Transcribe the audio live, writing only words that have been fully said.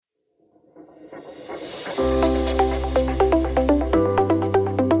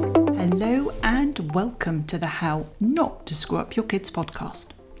welcome to the How Not to Screw Up Your Kids podcast.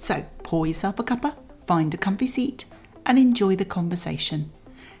 So pour yourself a cuppa, find a comfy seat and enjoy the conversation.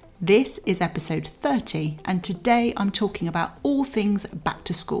 This is episode 30 and today I'm talking about all things back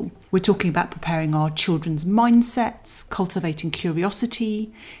to school. We're talking about preparing our children's mindsets, cultivating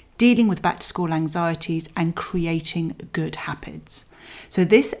curiosity, dealing with back to school anxieties and creating good habits. So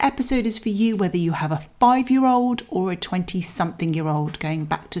this episode is for you whether you have a 5-year-old or a 20-something-year-old going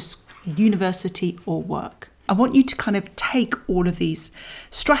back to university or work. I want you to kind of take all of these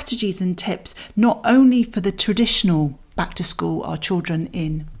strategies and tips, not only for the traditional back to school, our children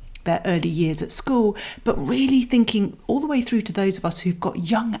in their early years at school, but really thinking all the way through to those of us who've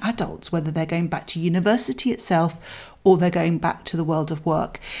got young adults, whether they're going back to university itself or they're going back to the world of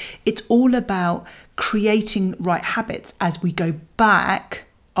work. It's all about creating right habits as we go back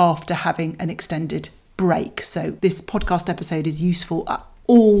after having an extended break. So this podcast episode is useful at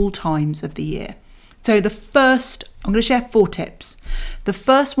all times of the year. So I'm going to share 4 tips. The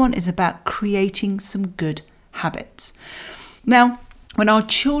first one is about creating some good habits. Now, when our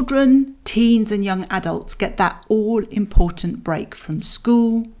children, teens and young adults get that all-important break from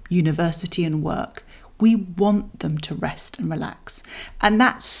school, university and work, we want them to rest and relax. And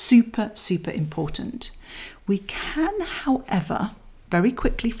that's super, super important. We can, however, very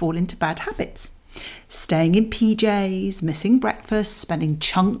quickly fall into bad habits. Staying in PJs, missing breakfast, spending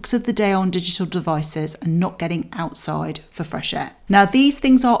chunks of the day on digital devices and not getting outside for fresh air. Now, these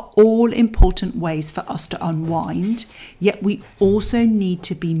things are all important ways for us to unwind, yet we also need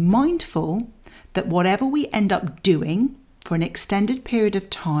to be mindful that whatever we end up doing for an extended period of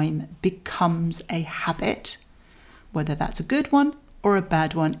time becomes a habit. Whether that's a good one or a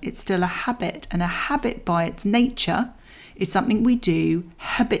bad one, it's still a habit, and a habit by its nature is something we do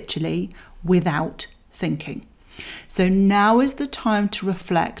habitually without thinking. So now is the time to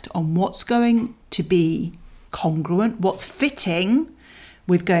reflect on what's going to be congruent, what's fitting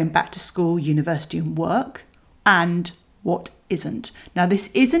with going back to school, university and work, and what isn't. Now,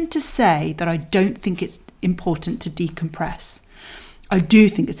 this isn't to say that I don't think it's important to decompress. I do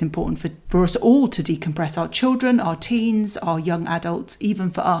think it's important for us all to decompress, our children, our teens, our young adults,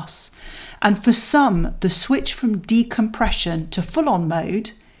 even for us. And for some, the switch from decompression to full-on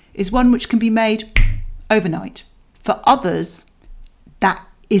mode is one which can be made overnight. For others, that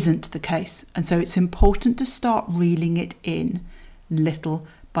isn't the case. And so it's important to start reeling it in little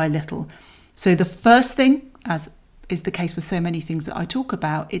by little. So the first thing, as is the case with so many things that I talk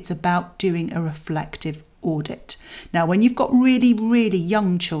about, it's about doing a reflective audit. Now, when you've got really, really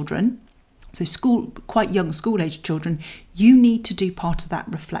young children, so quite young school-age children, you need to do part of that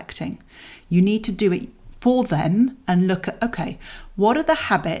reflecting. You need to do it for them and look at, okay, what are the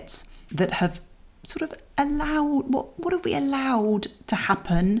habits that have sort of what have we allowed to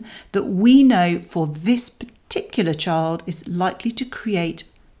happen that we know for this particular child is likely to create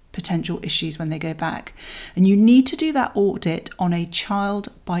potential issues when they go back. And you need to do that audit on a child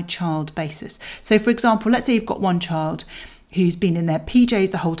by child basis. So for example, let's say you've got one child who's been in their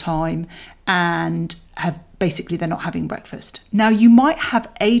PJs the whole time and they're not having breakfast. Now you might have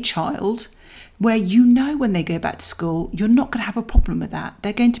a child where you know when they go back to school, you're not going to have a problem with that.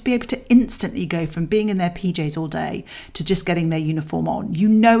 They're going to be able to instantly go from being in their PJs all day to just getting their uniform on. You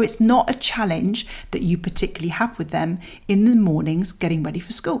know it's not a challenge that you particularly have with them in the mornings getting ready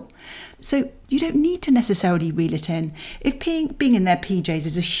for school. So you don't need to necessarily reel it in. If being in their PJs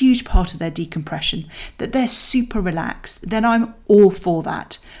is a huge part of their decompression, that they're super relaxed, then I'm all for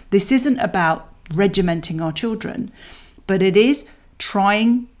that. This isn't about regimenting our children, but it is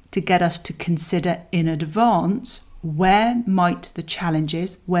trying to get us to consider in advance where might the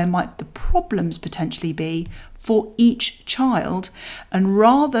challenges, where might the problems potentially be for each child, and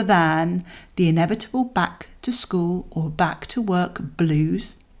rather than the inevitable back to school or back to work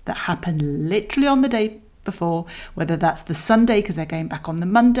blues that happen literally on the day before, whether that's the Sunday because they're going back on the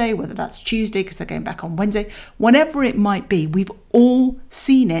Monday, whether that's Tuesday because they're going back on Wednesday, whatever it might be, we've all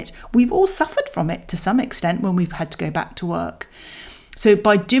seen it. We've all suffered from it to some extent when we've had to go back to work. So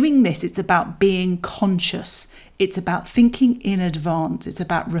by doing this, it's about being conscious. It's about thinking in advance. It's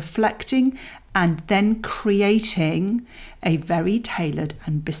about reflecting and then creating a very tailored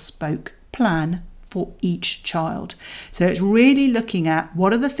and bespoke plan for each child. So it's really looking at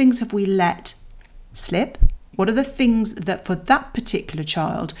what are the things have we let slip? What are the things that for that particular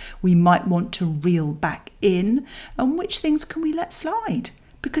child we might want to reel back in? And which things can we let slide?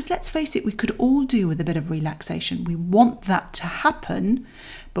 Because let's face it, we could all do with a bit of relaxation. We want that to happen,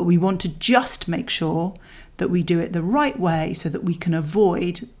 but we want to just make sure that we do it the right way so that we can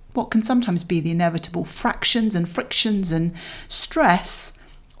avoid what can sometimes be the inevitable fractions and frictions and stress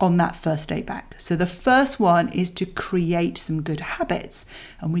on that first day back. So the first one is to create some good habits.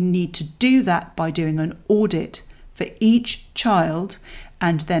 And we need to do that by doing an audit for each child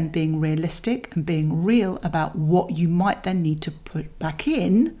and then being realistic and being real about what you might then need to put back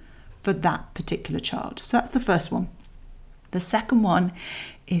in for that particular child. So that's the first one. The second one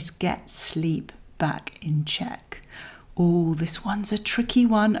is get sleep back in check. Oh, this one's a tricky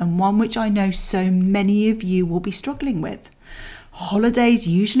one, and one which I know so many of you will be struggling with. Holidays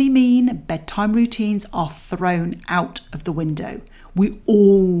usually mean bedtime routines are thrown out of the window. We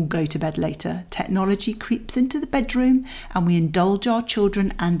all go to bed later. Technology creeps into the bedroom and we indulge our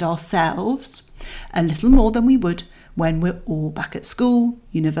children and ourselves a little more than we would when we're all back at school,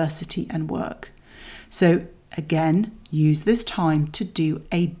 university and work. So again, use this time to do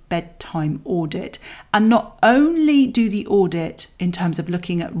a bedtime audit, and not only do the audit in terms of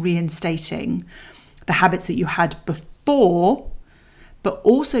looking at reinstating the habits that you had before, but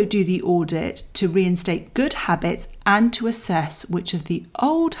also do the audit to reinstate good habits and to assess which of the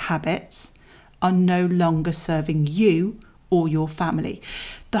old habits are no longer serving you or your family.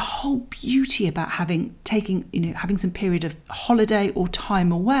 The whole beauty about having some period of holiday or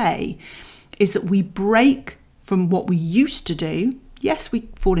time away is that we break from what we used to do. Yes, we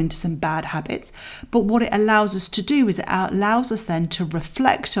fall into some bad habits, but what it allows us to do is it allows us then to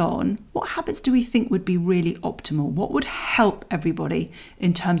reflect on what habits do we think would be really optimal? What would help everybody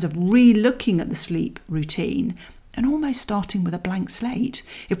in terms of re-looking at the sleep routine and almost starting with a blank slate?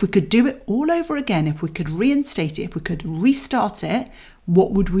 If we could do it all over again, if we could reinstate it, if we could restart it,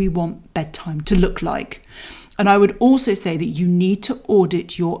 what would we want bedtime to look like? And I would also say that you need to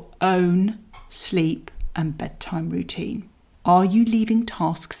audit your own sleep and bedtime routine. Are you leaving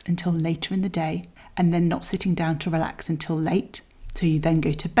tasks until later in the day and then not sitting down to relax until late? So you then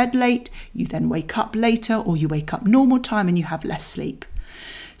go to bed late, you then wake up later, or you wake up normal time and you have less sleep.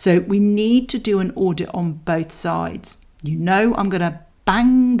 So we need to do an audit on both sides. You know, I'm going to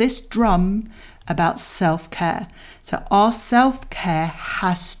bang this drum about self-care. So our self-care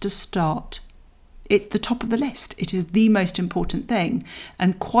has to start. It's the top of the list. It is the most important thing.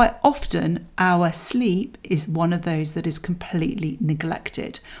 And quite often our sleep is one of those that is completely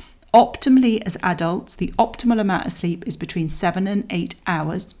neglected. Optimally, as adults, the optimal amount of sleep is between 7 and 8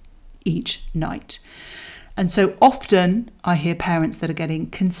 hours each night. And so often I hear parents that are getting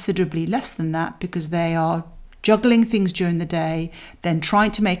considerably less than that because they are juggling things during the day, then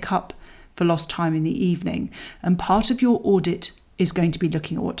trying to make up for lost time in the evening. And part of your audit is going to be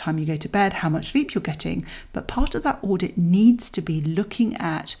looking at what time you go to bed, how much sleep you're getting. But part of that audit needs to be looking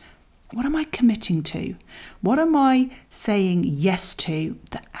at, what am I committing to? What am I saying yes to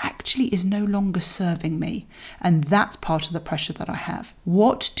that actually is no longer serving me? And that's part of the pressure that I have.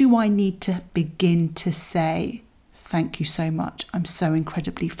 What do I need to begin to say? Thank you so much. I'm so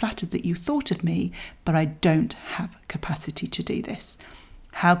incredibly flattered that you thought of me, but I don't have capacity to do this.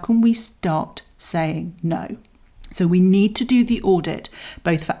 How can we start saying no? So we need to do the audit,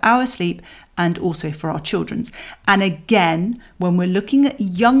 both for our sleep and also for our children's. And again, when we're looking at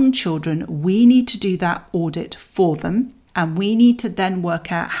young children, we need to do that audit for them. And we need to then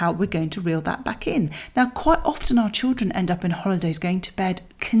work out how we're going to reel that back in. Now, quite often our children end up in holidays going to bed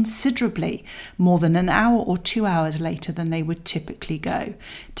considerably more than an hour or 2 hours later than they would typically go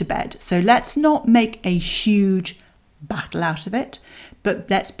to bed. So let's not make a huge battle out of it, but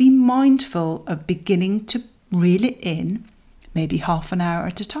let's be mindful of beginning to reel it in, maybe half an hour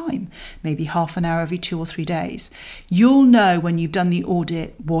at a time, maybe half an hour every 2 or 3 days. You'll know when you've done the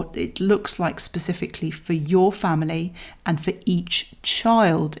audit what it looks like specifically for your family and for each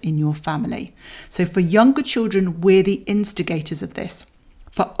child in your family. So for younger children, we're the instigators of this.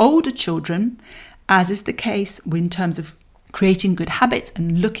 For older children, as is the case in terms of creating good habits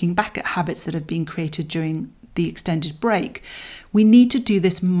and looking back at habits that have been created during the extended break, we need to do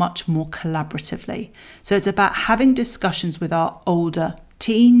this much more collaboratively. So it's about having discussions with our older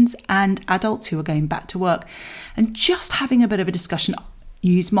teens and adults who are going back to work and just having a bit of a discussion.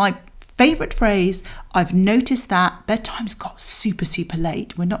 Use my favourite phrase, I've noticed that bedtime's got super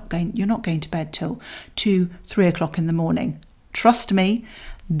late. You're not going to bed till 2-3 o'clock in the morning. Trust me,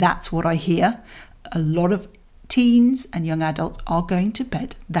 that's what I hear. A lot of teens and young adults are going to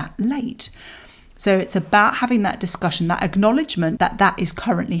bed that late. So it's about having that discussion, that acknowledgement that that is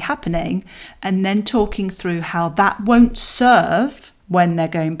currently happening, and then talking through how that won't serve when they're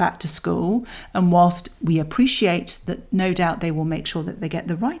going back to school. And whilst we appreciate that no doubt they will make sure that they get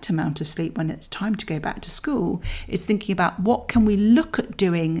the right amount of sleep when it's time to go back to school, it's thinking about what can we look at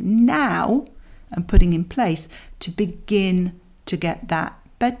doing now and putting in place to begin to get that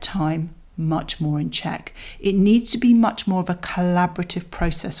bedtime much more in check. It needs to be much more of a collaborative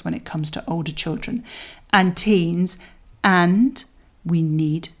process when it comes to older children and teens, and we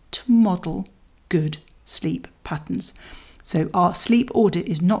need to model good sleep patterns. So our sleep audit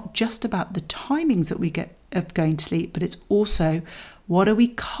is not just about the timings that we get of going to sleep, but it's also what are we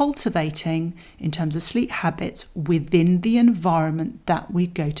cultivating in terms of sleep habits within the environment that we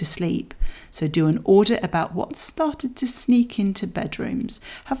go to sleep. So do an audit about what started to sneak into bedrooms.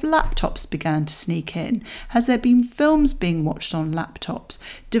 Have laptops began to sneak in? Has there been films being watched on laptops?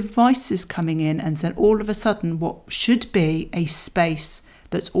 Devices coming in, and then all of a sudden what should be a space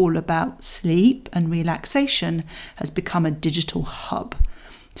that's all about sleep and relaxation has become a digital hub.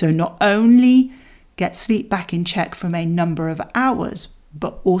 So not only get sleep back in check from a number of hours,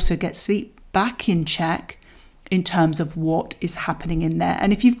 but also get sleep back in check in terms of what is happening in there.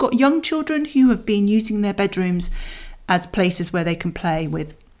 And if you've got young children who have been using their bedrooms as places where they can play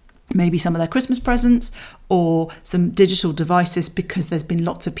with maybe some of their Christmas presents or some digital devices because there's been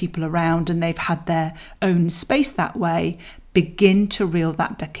lots of people around and they've had their own space that way, begin to reel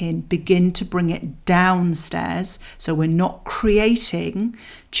that back in, begin to bring it downstairs so we're not creating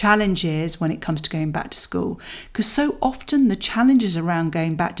challenges when it comes to going back to school. Because so often the challenges around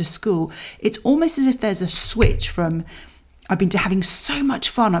going back to school, it's almost as if there's a switch from I've been having so much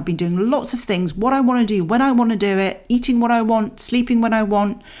fun, I've been doing lots of things, what I want to do, when I want to do it, eating what I want, sleeping when I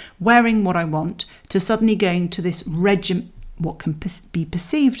want, wearing what I want, to suddenly going to this what can be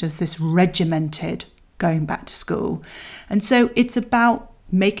perceived as this regimented going back to school. And so it's about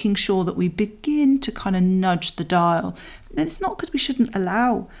making sure that we begin to kind of nudge the dial. And it's not because we shouldn't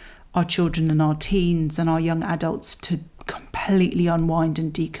allow our children and our teens and our young adults to completely unwind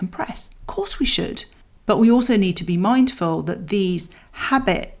and decompress. Of course we should. But we also need to be mindful that these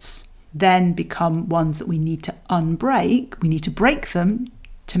habits then become ones that we need to unbreak. We need to break them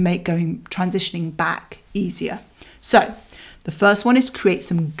to make transitioning back easier. So the first one is create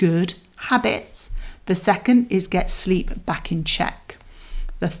some good habits. The second is get sleep back in check.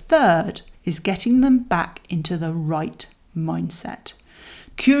 The third is getting them back into the right mindset.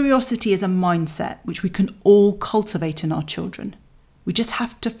 Curiosity is a mindset which we can all cultivate in our children. We just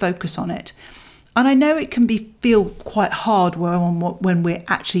have to focus on it. And I know it can feel quite hard when we're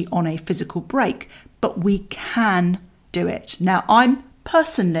actually on a physical break, but we can do it. Now, I'm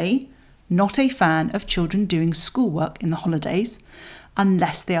personally not a fan of children doing schoolwork in the holidays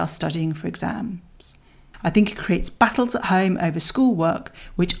unless they are studying for exams. I think it creates battles at home over schoolwork,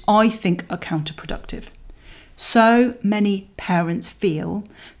 which I think are counterproductive. So many parents feel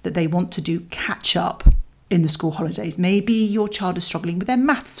that they want to do catch up in the school holidays. Maybe your child is struggling with their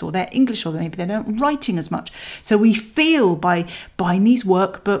maths or their English, or maybe they're not writing as much. So we feel by buying these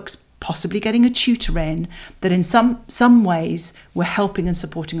workbooks, possibly getting a tutor in, that in some ways we're helping and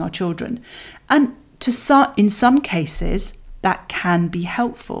supporting our children. And in some cases that can be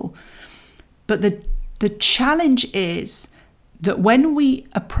helpful. But the challenge is that when we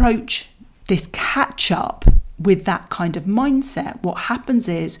approach this catch up with that kind of mindset, what happens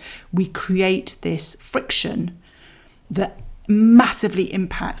is we create this friction that massively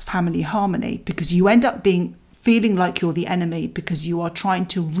impacts family harmony, because you end up feeling like you're the enemy because you are trying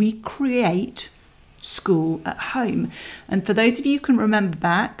to recreate school at home. And for those of you who can remember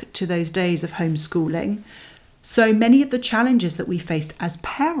back to those days of homeschooling, so many of the challenges that we faced as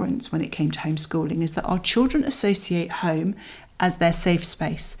parents when it came to homeschooling is that our children associate home as their safe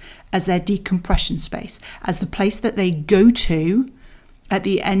space, as their decompression space, as the place that they go to at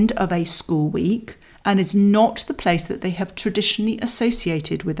the end of a school week, and is not the place that they have traditionally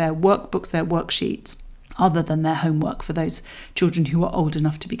associated with their workbooks, their worksheets, other than their homework for those children who are old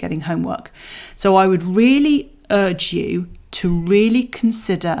enough to be getting homework. So I would really urge you to really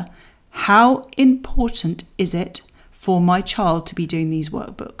consider, how important is it for my child to be doing these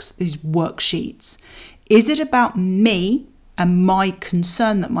workbooks, these worksheets? Is it about me and my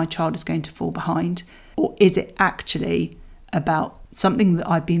concern that my child is going to fall behind? Or is it actually about something that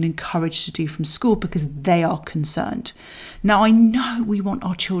I've been encouraged to do from school because they are concerned? Now, I know we want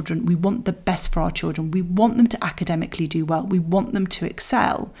our children, we want the best for our children. We want them to academically do well. We want them to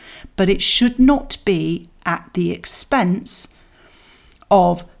excel. But it should not be at the expense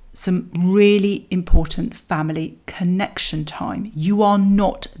of some really important family connection time. You are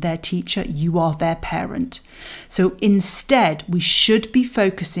not their teacher, you are their parent. So instead, we should be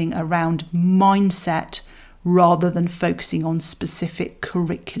focusing around mindset rather than focusing on specific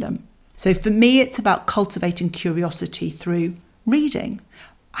curriculum. So for me, it's about cultivating curiosity through reading.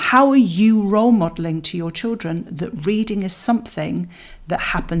 How are you role modeling to your children that reading is something that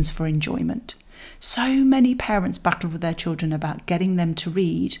happens for enjoyment? So many parents battle with their children about getting them to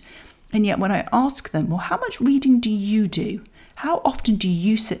read, And yet when I ask them, well, how much reading do you do? How often do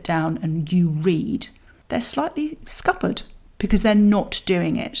you sit down and you read? They're slightly scuppered because they're not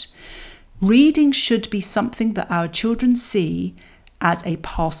doing it. Reading should be something that our children see as a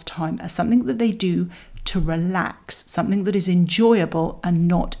pastime, as something that they do to relax, something that is enjoyable and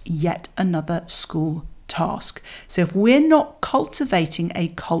not yet another school task. So if we're not cultivating a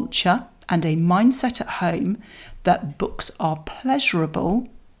culture and a mindset at home that books are pleasurable,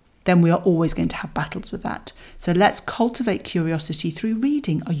 then we are always going to have battles with that. So let's cultivate curiosity through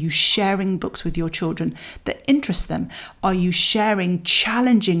reading. Are you sharing books with your children that interest them? Are you sharing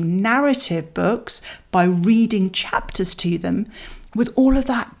challenging narrative books by reading chapters to them with all of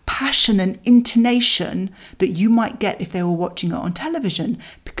that passion and intonation that you might get if they were watching it on television,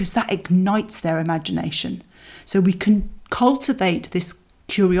 because that ignites their imagination. So we can cultivate this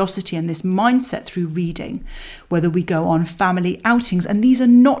curiosity and this mindset through reading, whether we go on family outings. And these are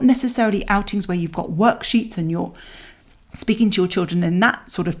not necessarily outings where you've got worksheets and you're speaking to your children in that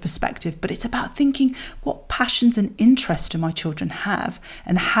sort of perspective, but it's about thinking, what passions and interests do my children have,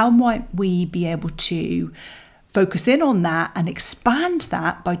 and how might we be able to focus in on that and expand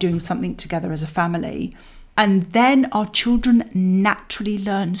that by doing something together as a family. And then our children naturally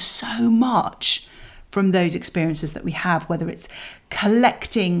learn so much from those experiences that we have, whether it's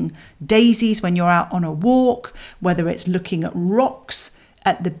collecting daisies when you're out on a walk, whether it's looking at rocks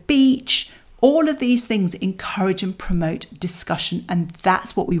at the beach. All of these things encourage and promote discussion, and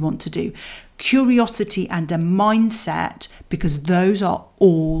that's what we want to do. Curiosity and a mindset, because those are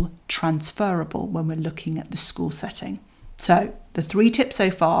all transferable when we're looking at the school setting. So the 3 tips so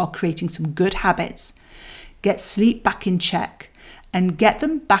far are creating some good habits, get sleep back in check, and get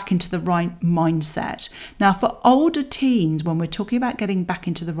them back into the right mindset. Now, for older teens, when we're talking about getting back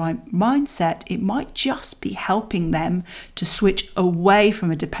into the right mindset, it might just be helping them to switch away from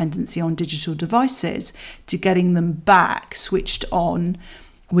a dependency on digital devices to getting them back switched on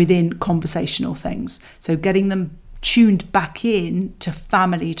within conversational things. So getting them tuned back in to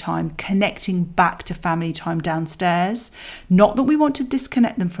family time, connecting back to family time downstairs. Not that we want to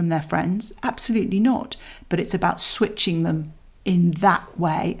disconnect them from their friends, absolutely not, but it's about switching them in that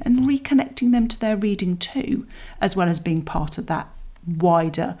way and reconnecting them to their reading too, as well as being part of that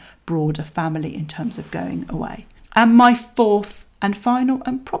wider, broader family in terms of going away. And my 4th and final,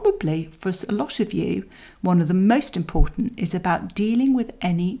 and probably for a lot of you, one of the most important, is about dealing with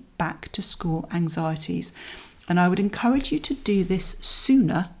any back to school anxieties. And I would encourage you to do this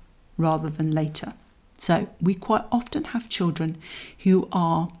sooner rather than later. So we quite often have children who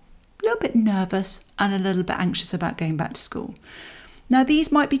are a little bit nervous and a little bit anxious about going back to school. Now,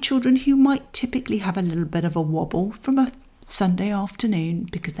 these might be children who might typically have a little bit of a wobble from a Sunday afternoon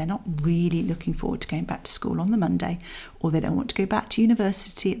because they're not really looking forward to going back to school on the Monday, or they don't want to go back to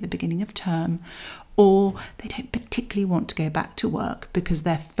university at the beginning of term, or they don't particularly want to go back to work because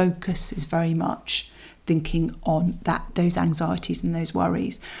their focus is very much thinking on those anxieties and those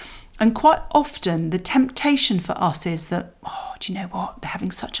worries. And quite often the temptation for us is that, oh, do you know what? They're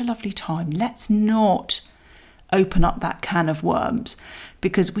having such a lovely time. Let's not open up that can of worms,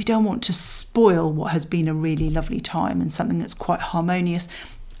 because we don't want to spoil what has been a really lovely time and something that's quite harmonious.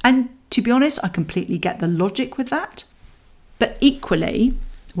 And to be honest, I completely get the logic with that. But equally,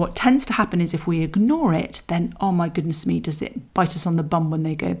 what tends to happen is if we ignore it, then, oh my goodness me, does it bite us on the bum when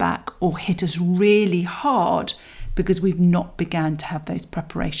they go back, or hit us really hard because we've not began to have those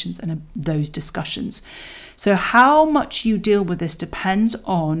preparations and those discussions. So how much you deal with this depends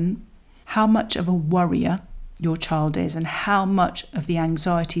on how much of a worrier your child is and how much of the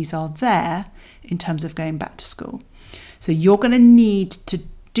anxieties are there in terms of going back to school. So you're going to need to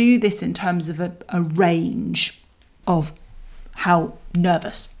do this in terms of a range of how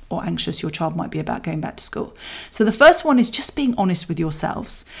nervous or anxious your child might be about going back to school. So the first one is just being honest with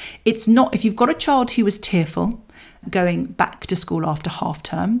yourselves. It's not, if you've got a child who is tearful going back to school after half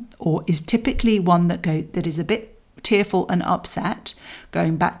term, or is typically one that is a bit tearful and upset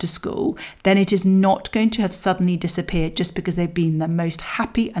going back to school, then it is not going to have suddenly disappeared just because they've been the most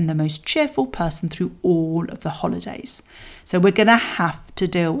happy and the most cheerful person through all of the holidays. So we're going to have to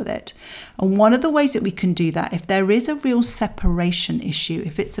deal with it. And one of the ways that we can do that, if there is a real separation issue,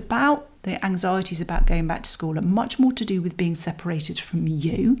 if it's about the anxieties about going back to school are much more to do with being separated from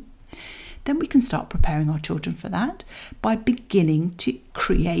you, then we can start preparing our children for that by beginning to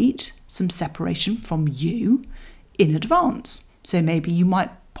create some separation from you in advance. So maybe you might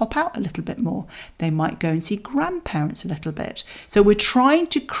pop out a little bit more. They might go and see grandparents a little bit. So we're trying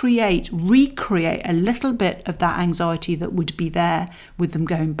to recreate a little bit of that anxiety that would be there with them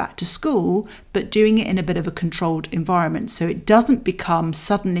going back to school, but doing it in a bit of a controlled environment. So it doesn't become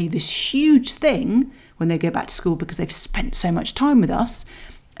suddenly this huge thing when they go back to school because they've spent so much time with us.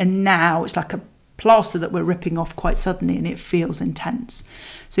 And now it's like a plaster that we're ripping off quite suddenly and it feels intense.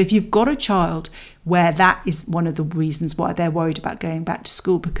 So if you've got a child where that is one of the reasons why they're worried about going back to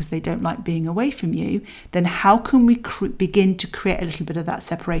school because they don't like being away from you, then how can we begin to create a little bit of that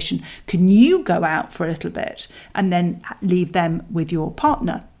separation? Can you go out for a little bit and then leave them with your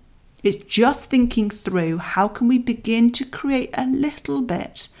partner? It's just thinking through how can we begin to create a little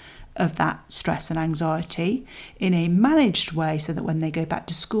bit of that stress and anxiety in a managed way so that when they go back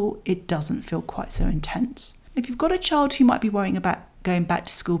to school, it doesn't feel quite so intense. If you've got a child who might be worrying about going back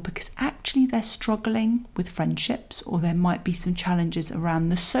to school because actually they're struggling with friendships or there might be some challenges around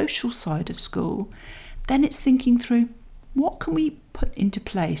the social side of school, then it's thinking through what can we put into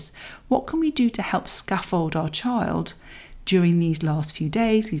place? What can we do to help scaffold our child during these last few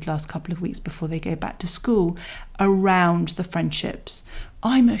days, these last couple of weeks before they go back to school, around the friendships?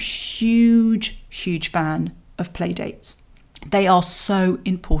 I'm a huge fan of play dates. They are so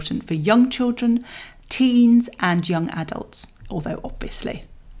important for young children, teens and young adults. Although obviously,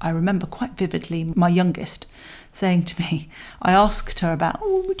 I remember quite vividly my youngest saying to me, I asked her about,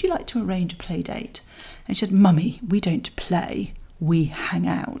 would you like to arrange a play date? And she said, Mummy, we don't play, we hang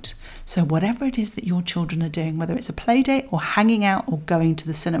out. So whatever it is that your children are doing, whether it's a play date or hanging out or going to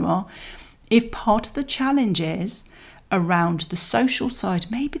the cinema, if part of the challenge is around the social side,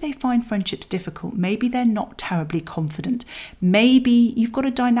 maybe they find friendships difficult, maybe they're not terribly confident, maybe you've got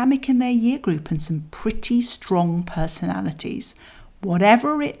a dynamic in their year group and some pretty strong personalities.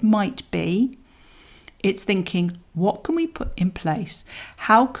 Whatever it might be, it's thinking, what can we put in place?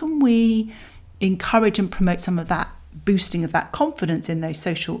 How can we encourage and promote some of that boosting of that confidence in those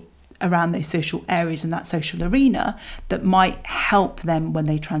social areas and that social arena that might help them when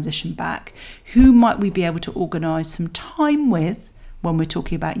they transition back? Who might we be able to organise some time with when we're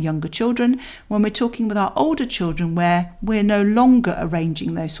talking about younger children, when we're talking with our older children where we're no longer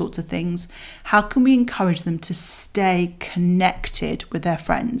arranging those sorts of things? How can we encourage them to stay connected with their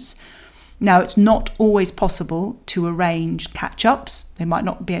friends? Now, it's not always possible to arrange catch-ups. They might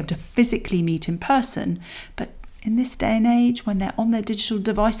not be able to physically meet in person, but in this day and age, when they're on their digital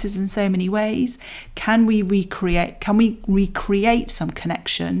devices in so many ways, can we recreate some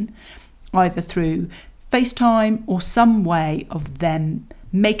connection either through FaceTime or some way of them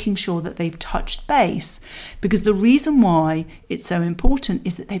making sure that they've touched base? Because the reason why it's so important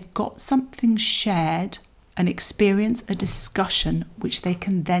is that they've got something shared, an experience, a discussion, which they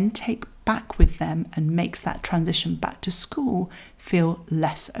can then take back with them and makes that transition back to school feel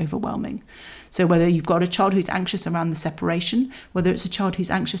less overwhelming. So whether you've got a child who's anxious around the separation, whether it's a child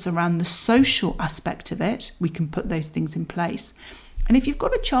who's anxious around the social aspect of it, we can put those things in place. And if you've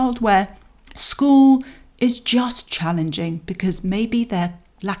got a child where school is just challenging because maybe they're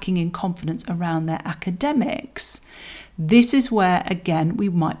lacking in confidence around their academics, this is where, again, we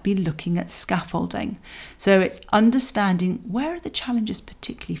might be looking at scaffolding. So it's understanding, where are the challenges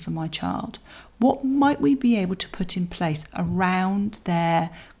particularly for my child? What might we be able to put in place around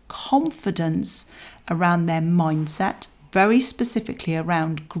their confidence, around their mindset, very specifically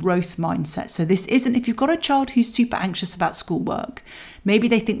around growth mindset. So this isn't, if you've got a child who's super anxious about schoolwork, maybe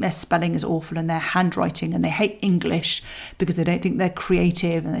they think their spelling is awful and their handwriting and they hate English because they don't think they're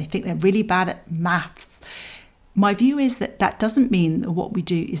creative and they think they're really bad at maths. My view is that that doesn't mean that what we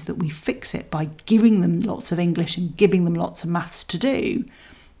do is that we fix it by giving them lots of English and giving them lots of maths to do.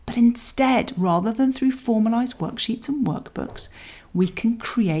 But instead, rather than through formalised worksheets and workbooks, we can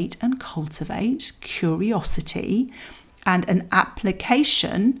create and cultivate curiosity and an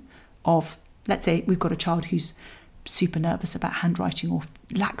application of, let's say we've got a child who's super nervous about handwriting or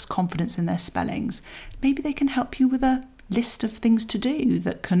lacks confidence in their spellings. Maybe they can help you with a list of things to do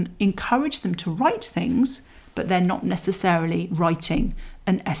that can encourage them to write things, but they're not necessarily writing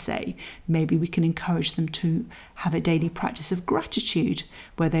an essay. Maybe we can encourage them to have a daily practice of gratitude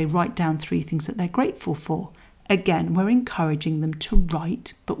where they write down 3 things that they're grateful for. Again, we're encouraging them to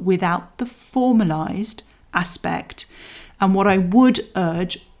write, but without the formalised aspect. And what I would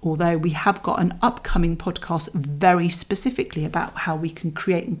urge, although we have got an upcoming podcast very specifically about how we can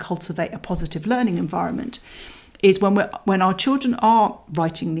create and cultivate a positive learning environment, is when our children are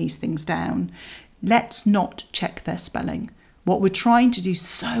writing these things down, let's not check their spelling. What we're trying to do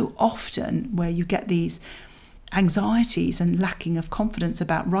so often, where you get these anxieties and lacking of confidence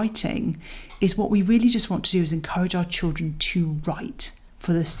about writing, is what we really just want to do is encourage our children to write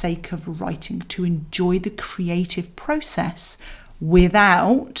for the sake of writing, to enjoy the creative process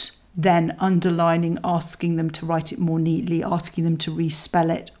without then underlining, asking them to write it more neatly, asking them to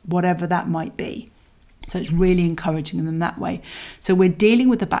respell it, whatever that might be. So it's really encouraging them that way. So we're dealing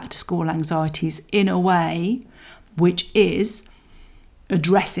with the back to school anxieties in a way which is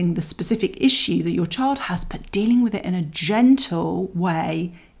addressing the specific issue that your child has, but dealing with it in a gentle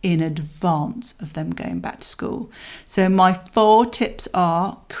way in advance of them going back to school. So my 4 tips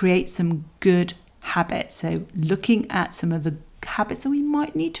are: create some good habits. So looking at some of the habits that we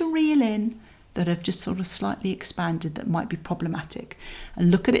might need to reel in that have just sort of slightly expanded that might be problematic,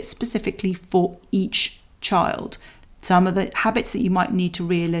 and look at it specifically for each child. Some of the habits that you might need to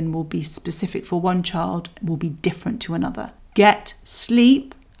reel in will be specific for one child, will be different to another. Get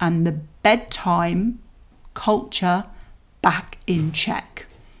sleep and the bedtime culture back in check,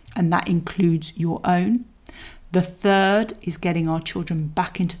 and that includes your own. The third is getting our children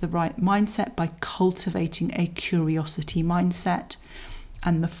back into the right mindset by cultivating a curiosity mindset.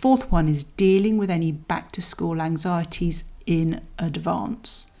 And the fourth one is dealing with any back to school anxieties in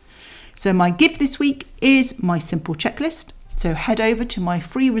advance. So my gift this week is my simple checklist. So head over to my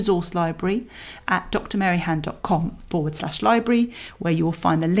free resource library at drmaryhan.com/library, where you will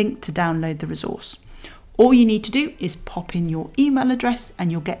find the link to download the resource. All you need to do is pop in your email address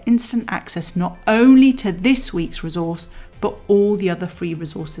and you'll get instant access not only to this week's resource, but all the other free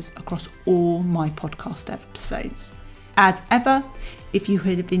resources across all my podcast episodes. As ever, if you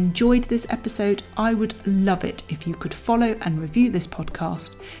have enjoyed this episode, I would love it if you could follow and review this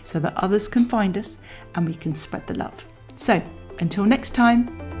podcast so that others can find us and we can spread the love. So until next time,